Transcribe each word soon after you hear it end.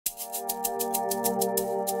Hey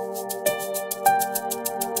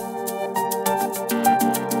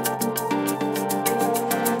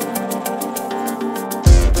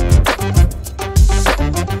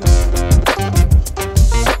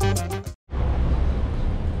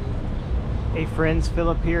friends,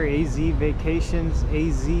 Philip here, AZ Vacations.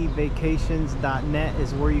 azvacations.net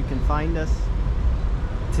is where you can find us.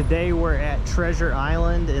 Today we're at Treasure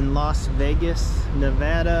Island in Las Vegas,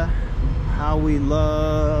 Nevada. How we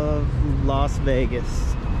love Las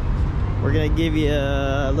Vegas. We're gonna give you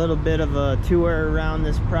a little bit of a tour around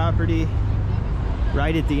this property.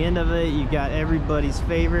 Right at the end of it, you got everybody's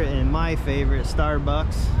favorite and my favorite,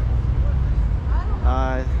 Starbucks.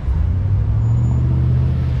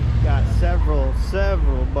 Got several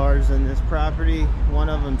bars in this property. One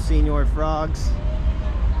of them, Señor Frogs.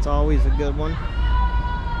 It's always a good one.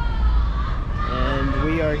 And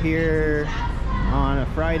we are here on a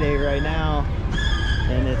Friday right now,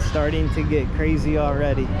 and it's starting to get crazy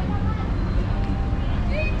already.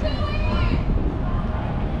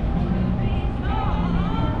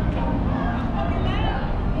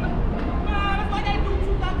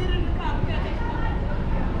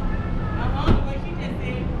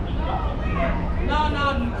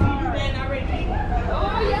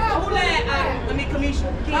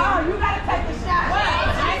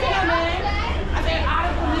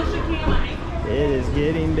 It is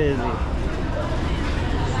getting busy. So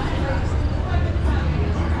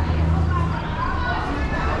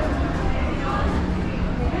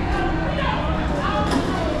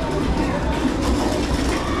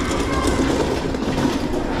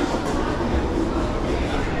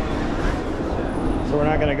we're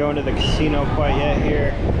not going to go into the casino quite yet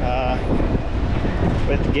here.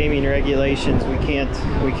 With the gaming regulations, we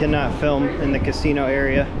cannot film in the casino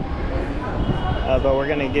area. But we're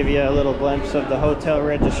going to give you a little glimpse of the hotel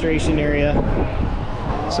registration area.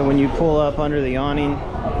 So when you pull up under the awning,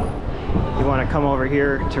 you want to come over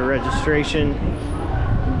here to registration.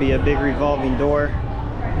 It'll be a big revolving door.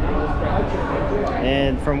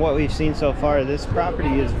 And from what we've seen so far, this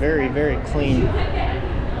property is very clean.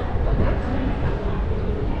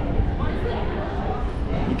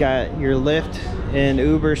 You got your Lyft and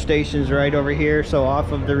Uber stations right over here. So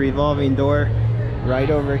off of the revolving door,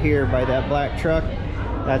 right over here by that black truck,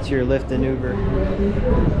 that's your Lyft and Uber.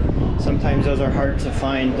 Sometimes those are hard to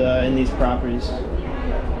find in these properties.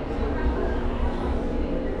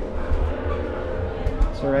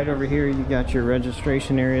 So right over here you got your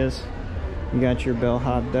registration areas, you got your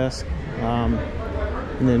bellhop desk,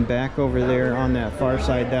 and then back over there on that far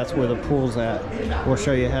side, that's where the pool's at. We'll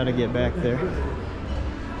show you how to get back there.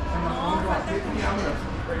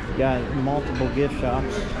 You got multiple gift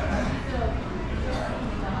shops.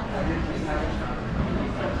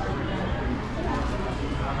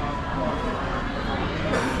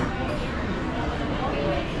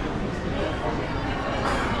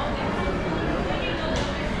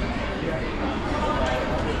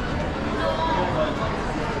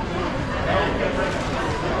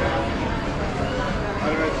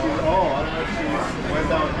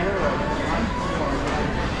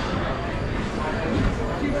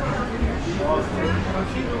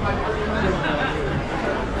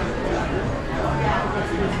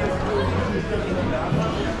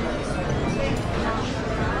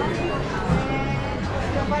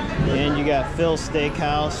 And you got Phil's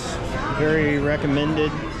Steakhouse, very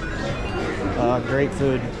recommended. Great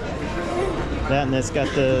food. That, and it's got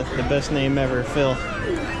the best name ever, Phil.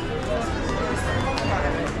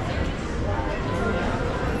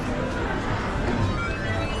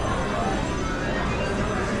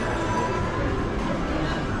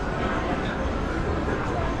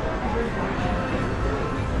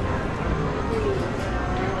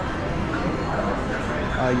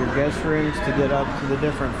 Your guest rooms to get up to the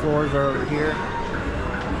different floors are over here.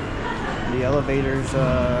 The elevators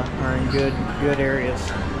are in good areas.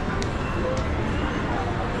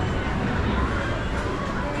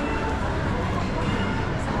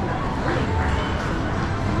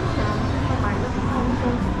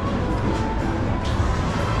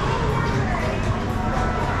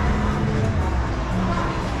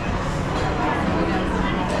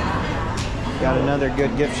 Got another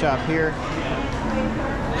good gift shop here.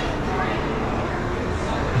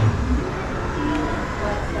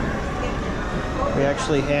 We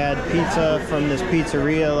actually had pizza from this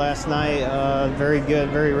pizzeria last night. Very good,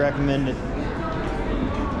 very recommended.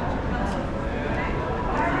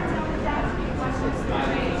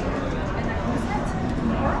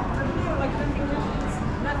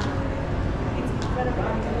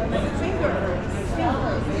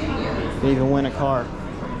 You even win a car.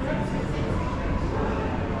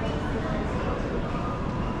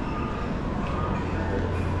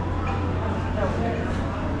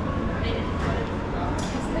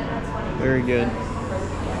 Very good.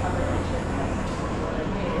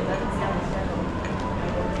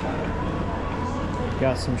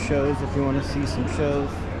 Got some shows if you want to see some shows.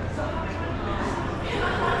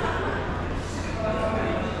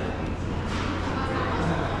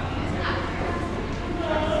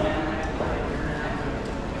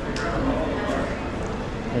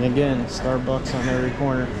 And again, Starbucks on every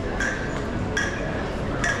corner.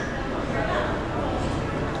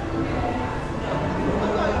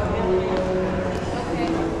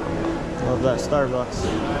 Love that Starbucks.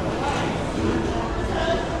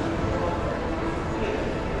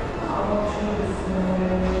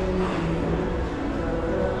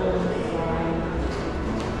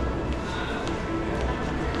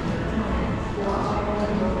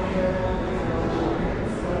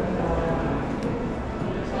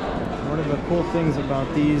 One of the cool things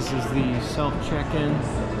about these is the self-check-in.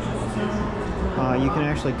 You can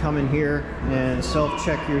actually come in here and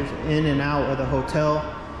self-check your in and out of the hotel.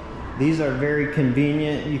 These are very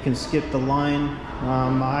convenient. You can skip the line.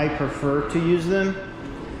 I prefer to use them.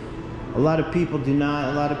 A lot of people do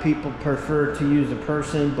not. A lot of people prefer to use a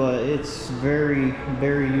person, but it's very,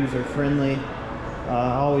 very user-friendly.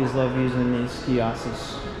 I always love using these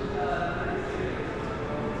kiosks.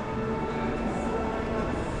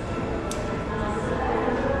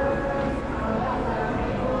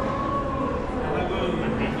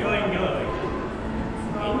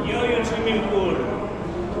 Enjoy your swimming pool.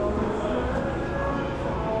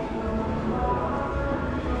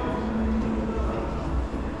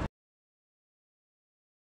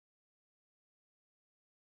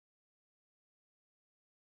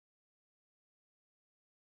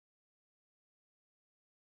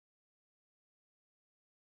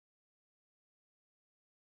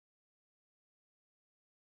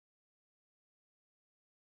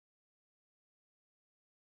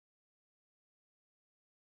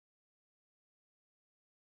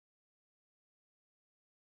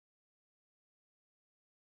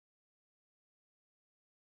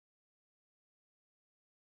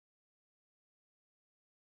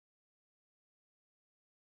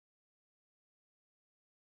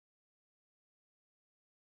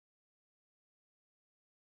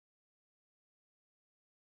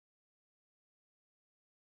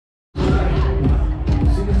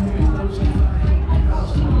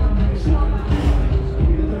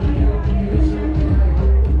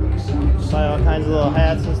 Buy all kinds of little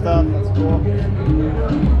hats and stuff. That's cool.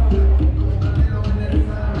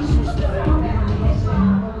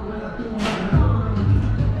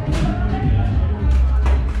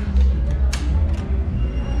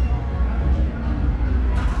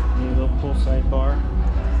 New little poolside bar.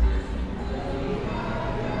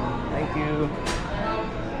 Thank you.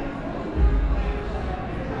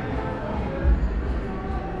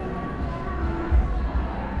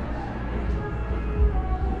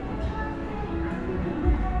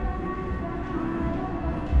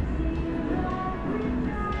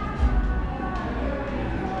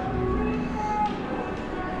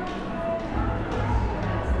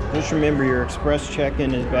 Just remember your express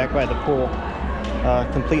check-in is back by the pool,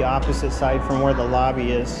 complete opposite side from where the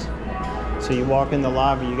lobby is. So you walk in the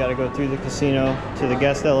lobby, you got to go through the casino to the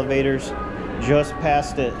guest elevators, just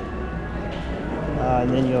past it,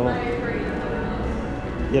 and then you'll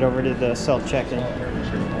get over to the self-check-in.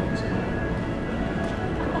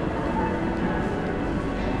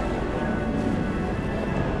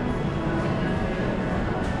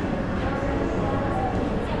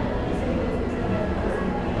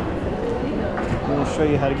 Show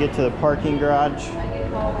you how to get to the parking garage.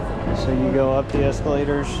 So you go up the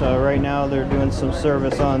escalators. Right now they're doing some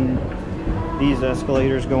service on these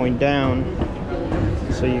escalators going down,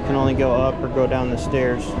 so you can only go up or go down the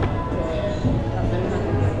stairs.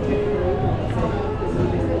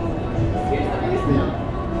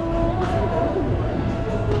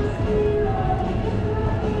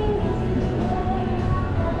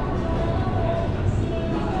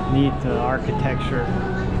 Neat architecture.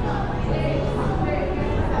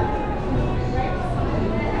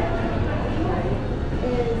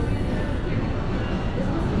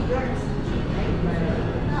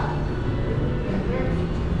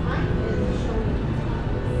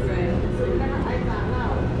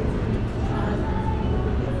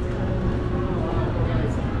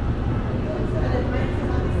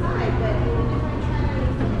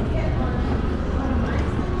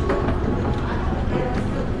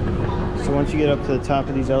 Once you get up to the top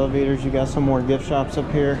of these elevators, you got some more gift shops up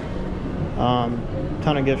here.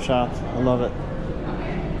 Ton of gift shops. I love it.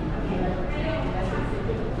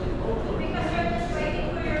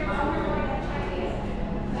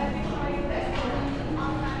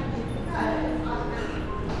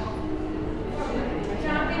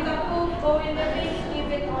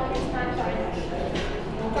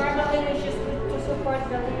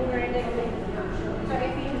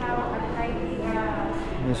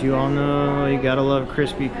 As you all know, you gotta love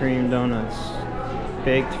Krispy Kreme donuts.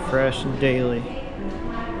 Baked fresh daily.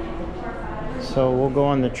 So we'll go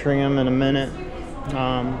on the tram in a minute. We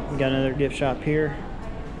got another gift shop here.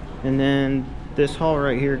 And then this hall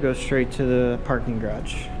right here goes straight to the parking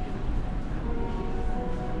garage.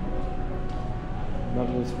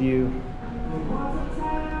 Love this view.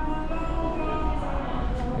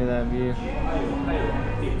 Look at that view.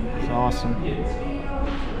 It's awesome.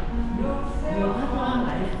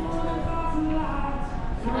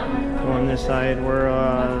 On this side,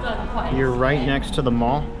 you're right next to the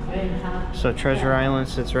mall. So Treasure Island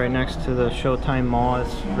sits right next to the Showtime Mall.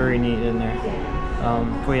 It's very neat in there.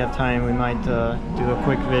 If we have time, we might do a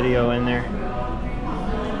quick video in there.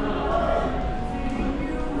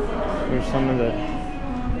 Here's some of the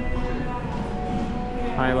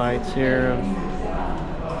highlights here of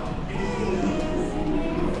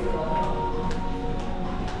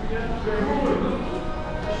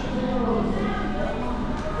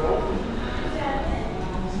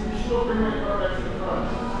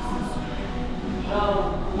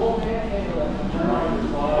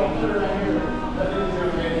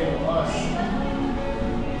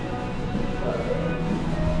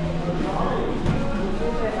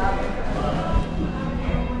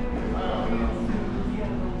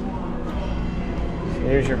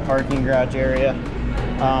There's your parking garage area.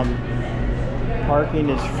 Parking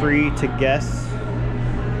is free to guests,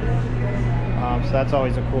 so that's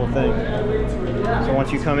always a cool thing. So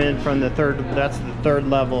once you come in from the that's the third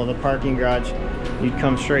level of the parking garage, you'd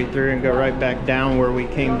come straight through and go right back down where we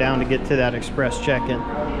came down to get to that express check-in.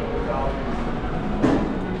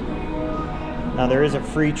 Now there is a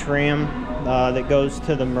free tram that goes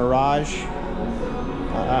to the Mirage.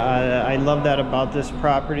 I love that about this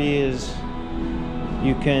property is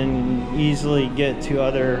you can easily get to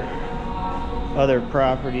other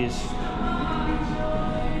properties.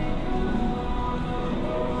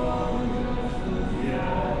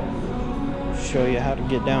 Show you how to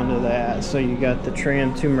get down to that. So you got the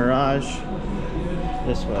tram to Mirage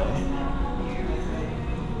this way.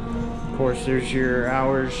 Of course, there's your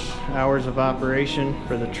hours of operation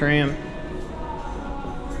for the tram.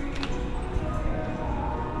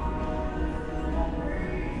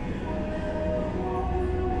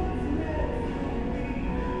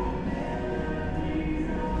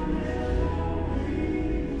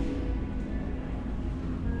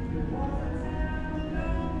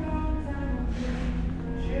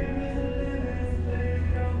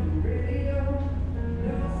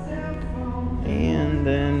 And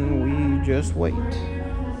then we just wait.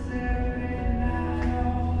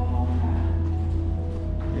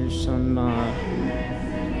 There's some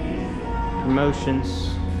promotions.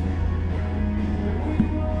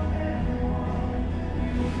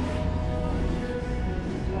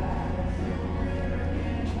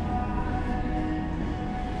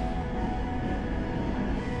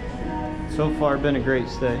 So far, been a great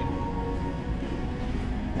stay.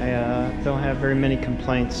 I don't have very many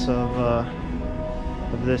complaints of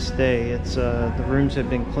this day. It's the rooms have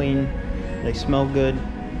been clean, they smell good,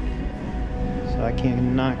 so I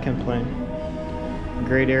cannot complain.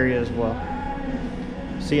 Great area as well.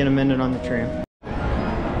 See you in a minute on the tram.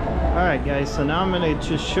 Alright guys, so now I'm going to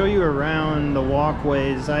just show you around the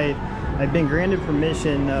walkways. I've been granted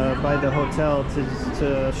permission by the hotel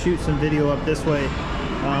to shoot some video up this way,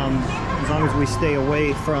 as long as we stay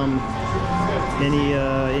away from any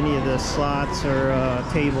of the slots or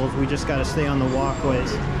tables. We just got to stay on the walkways.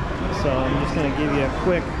 So I'm just going to give you a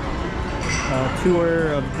quick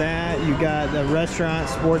tour of that. You got the restaurant,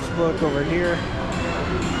 sports book over here,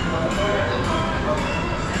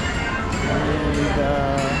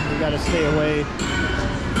 and we got to stay away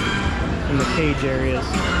from the cage areas.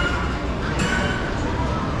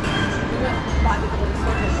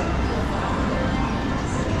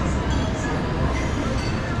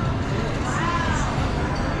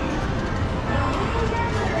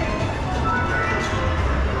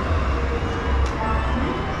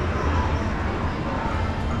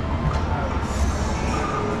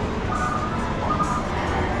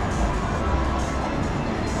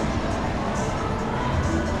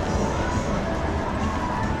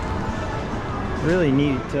 Really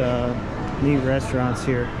neat restaurants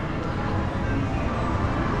here.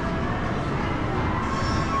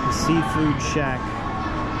 The Seafood Shack.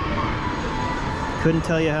 Couldn't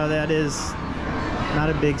tell you how that is. Not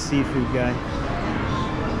a big seafood guy,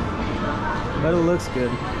 but it looks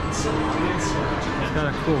good. It's got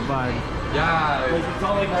a cool vibe. Yeah. Like, it's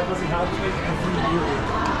not like that doesn't have to make a free view.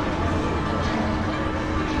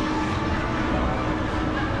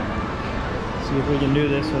 See if we can do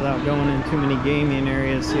this without going in too many gaming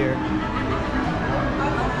areas here.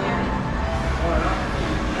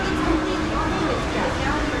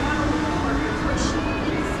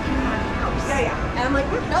 I'm like,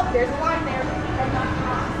 nope, there's a line there.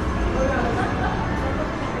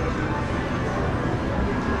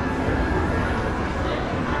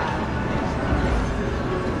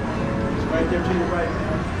 Right there to your right.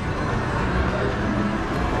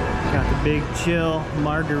 Got the Big Chill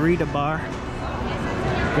margarita bar.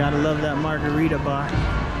 Gotta love that margarita bar.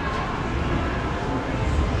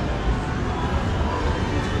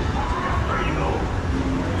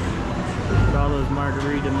 Look at all those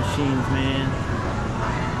margarita machines, man.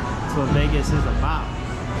 That's what Vegas is about.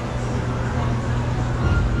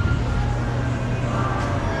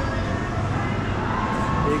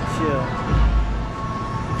 Big Chill.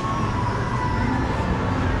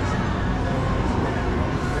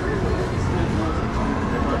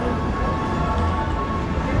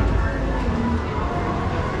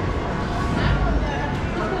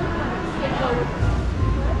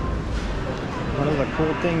 One of the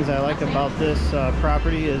cool things I like about this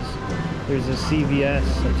property is there's a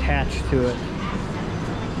CVS attached to it.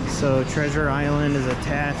 So Treasure Island is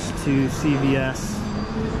attached to CVS,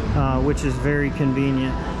 which is very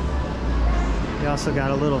convenient. You also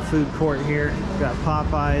got a little food court here. Got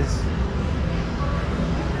Popeyes,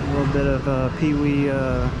 a little bit of Pee-wee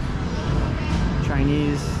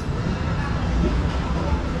Chinese.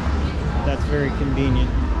 That's very convenient.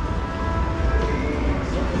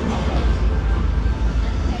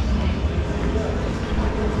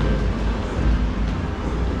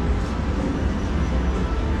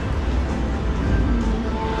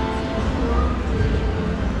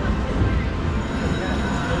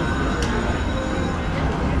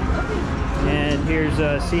 Here's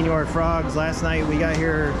Señor Frogs. Last night we got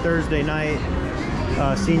here Thursday night.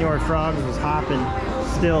 Señor Frogs was hopping.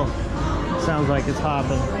 Still sounds like it's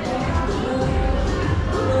hopping.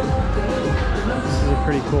 This is a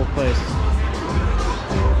pretty cool place.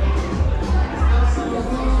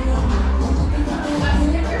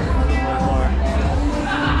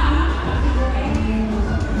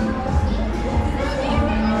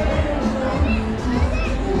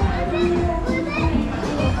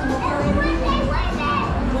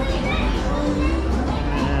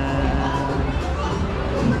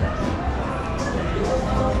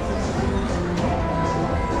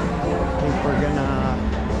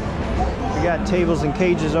 Tables and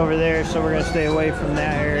cages over there, so we're gonna stay away from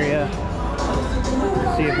that area.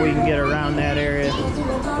 See if we can get around that area.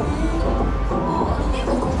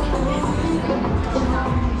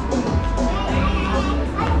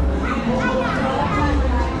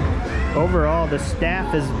 Overall, the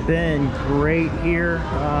staff has been great here.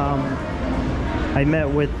 I met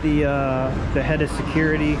with the head of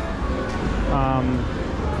security.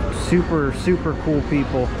 Super cool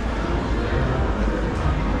people.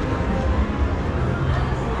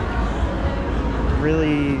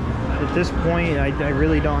 Really, at this point, I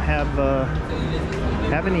really don't have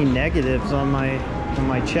any negatives on my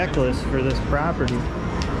checklist for this property.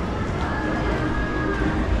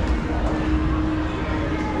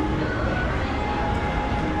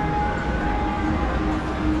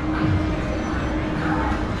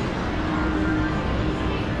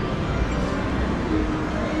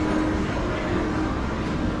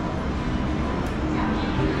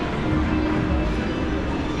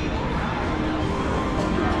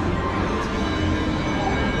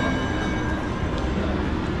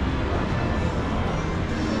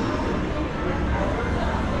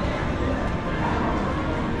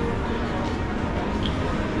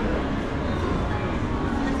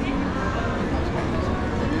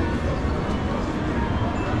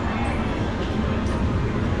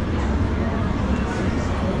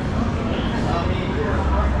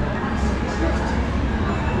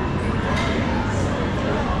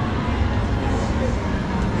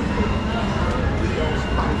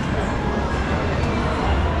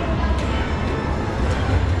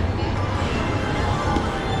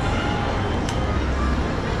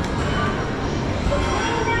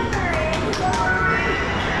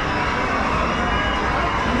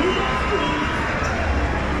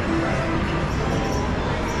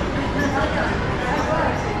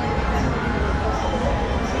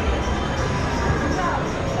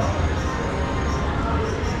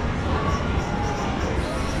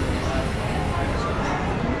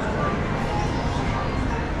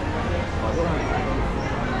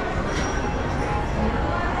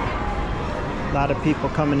 A lot of people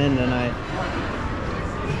coming in tonight.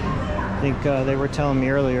 I think they were telling me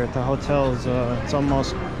earlier at the hotels it's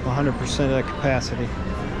almost 100% of capacity.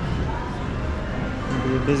 It'll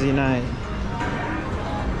be a busy night.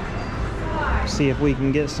 See if we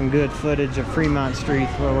can get some good footage of Fremont Street.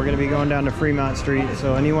 Well, we're going to be going down to Fremont Street,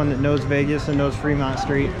 so anyone that knows Vegas and knows Fremont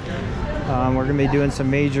Street, we're going to be doing some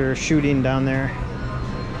major shooting down there.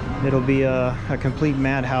 it'll be a complete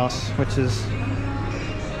madhouse, which is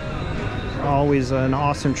always an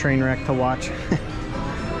awesome train wreck to watch.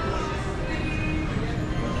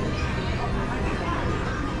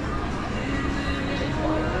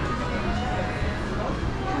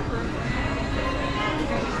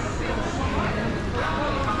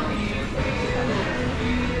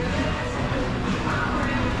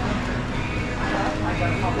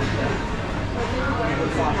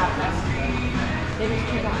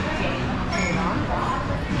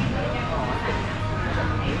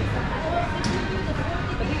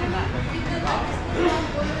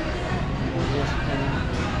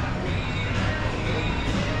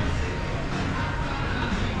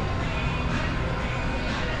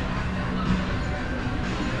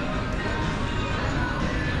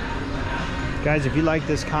 Guys, if you like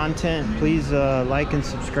this content, please like and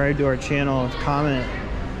subscribe to our channel, comment,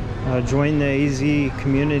 join the AZ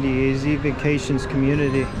community, AZ Vacations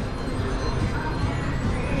community.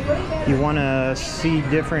 If you want to see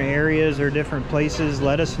different areas or different places,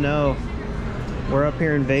 let us know. We're up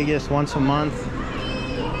here in Vegas once a month.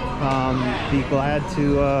 Be glad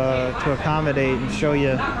to accommodate and show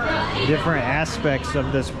you different aspects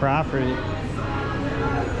of this property.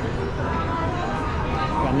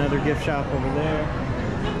 Another gift shop over there.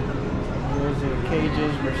 Those are the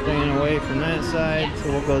cages. We're staying away from that side, so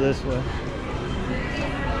we'll go this way.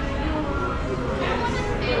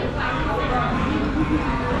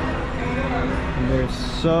 And there's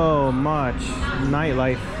so much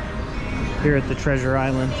nightlife here at the Treasure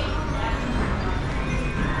Island.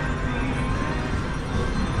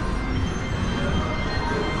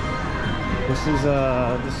 This is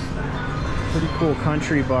this pretty cool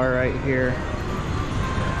country bar right here.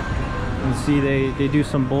 You see they do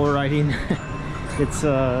some bull riding. It's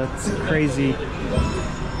crazy.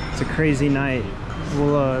 It's a crazy night.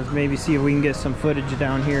 We'll maybe see if we can get some footage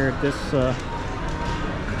down here at this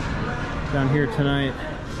down here tonight.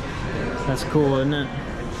 That's cool, isn't it?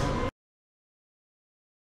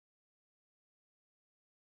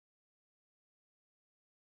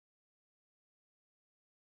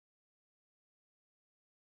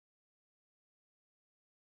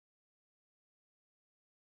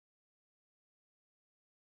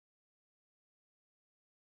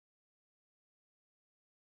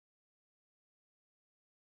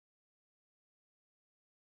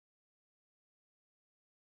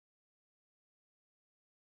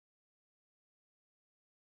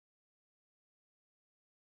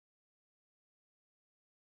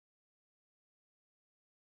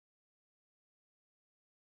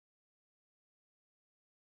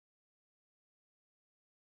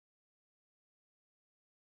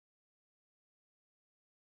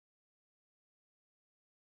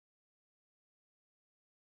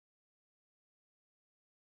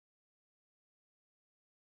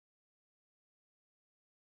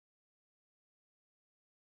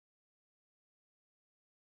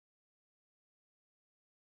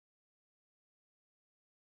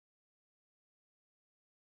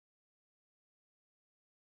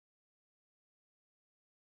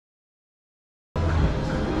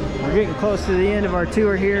 We're getting close to the end of our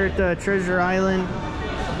tour here at Treasure Island.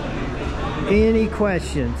 Any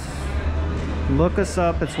questions, look us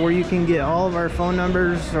up. It's where you can get all of our phone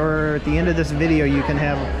numbers, or at the end of this video you can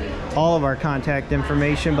have all of our contact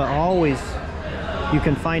information, but always you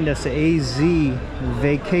can find us at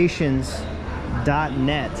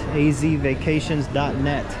azvacations.net.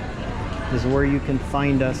 azvacations.net is where you can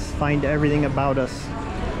find us, find everything about us.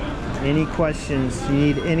 Any questions, you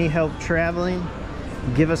need any help traveling,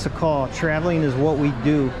 give us a call. Traveling is what we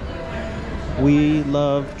do. We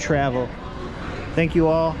love travel. Thank you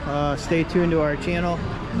all. Stay tuned to our channel,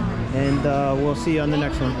 and we'll see you on the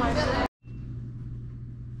next one.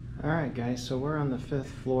 Alright guys, so we're on the 5th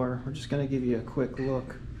floor. We're just going to give you a quick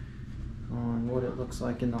look on what it looks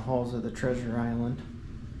like in the halls of the Treasure Island.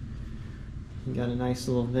 You got a nice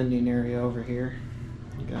little vending area over here.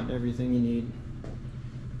 You got everything you need.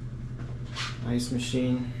 Ice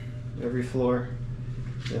machine, every floor.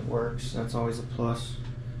 It works. That's always a plus.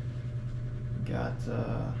 Got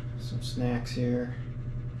some snacks here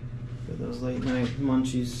for those late night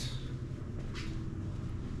munchies.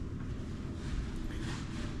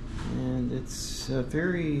 And it's a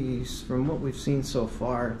very, from what we've seen so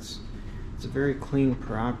far, it's a very clean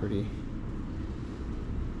property.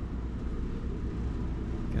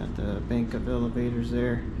 Got the bank of elevators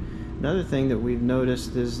there. Another thing that we've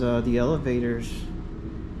noticed is the elevators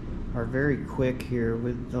are very quick here.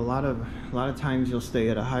 With a lot of times you'll stay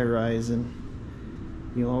at a high rise and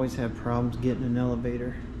you'll always have problems getting an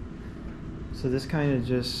elevator. So this kind of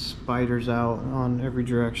just spiders out on every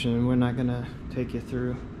direction. We're not gonna take you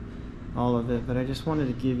through all of it, but I just wanted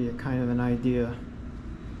to give you kind of an idea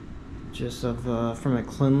just of from a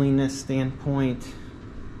cleanliness standpoint,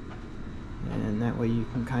 and that way you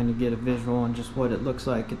can kind of get a visual on just what it looks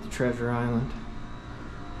like at the Treasure Island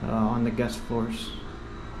on the guest floors.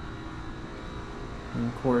 And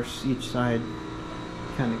of course each side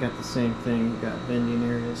kind of got the same thing. You got vending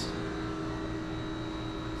areas.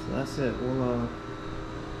 So that's it. We'll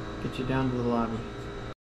get you down to the lobby.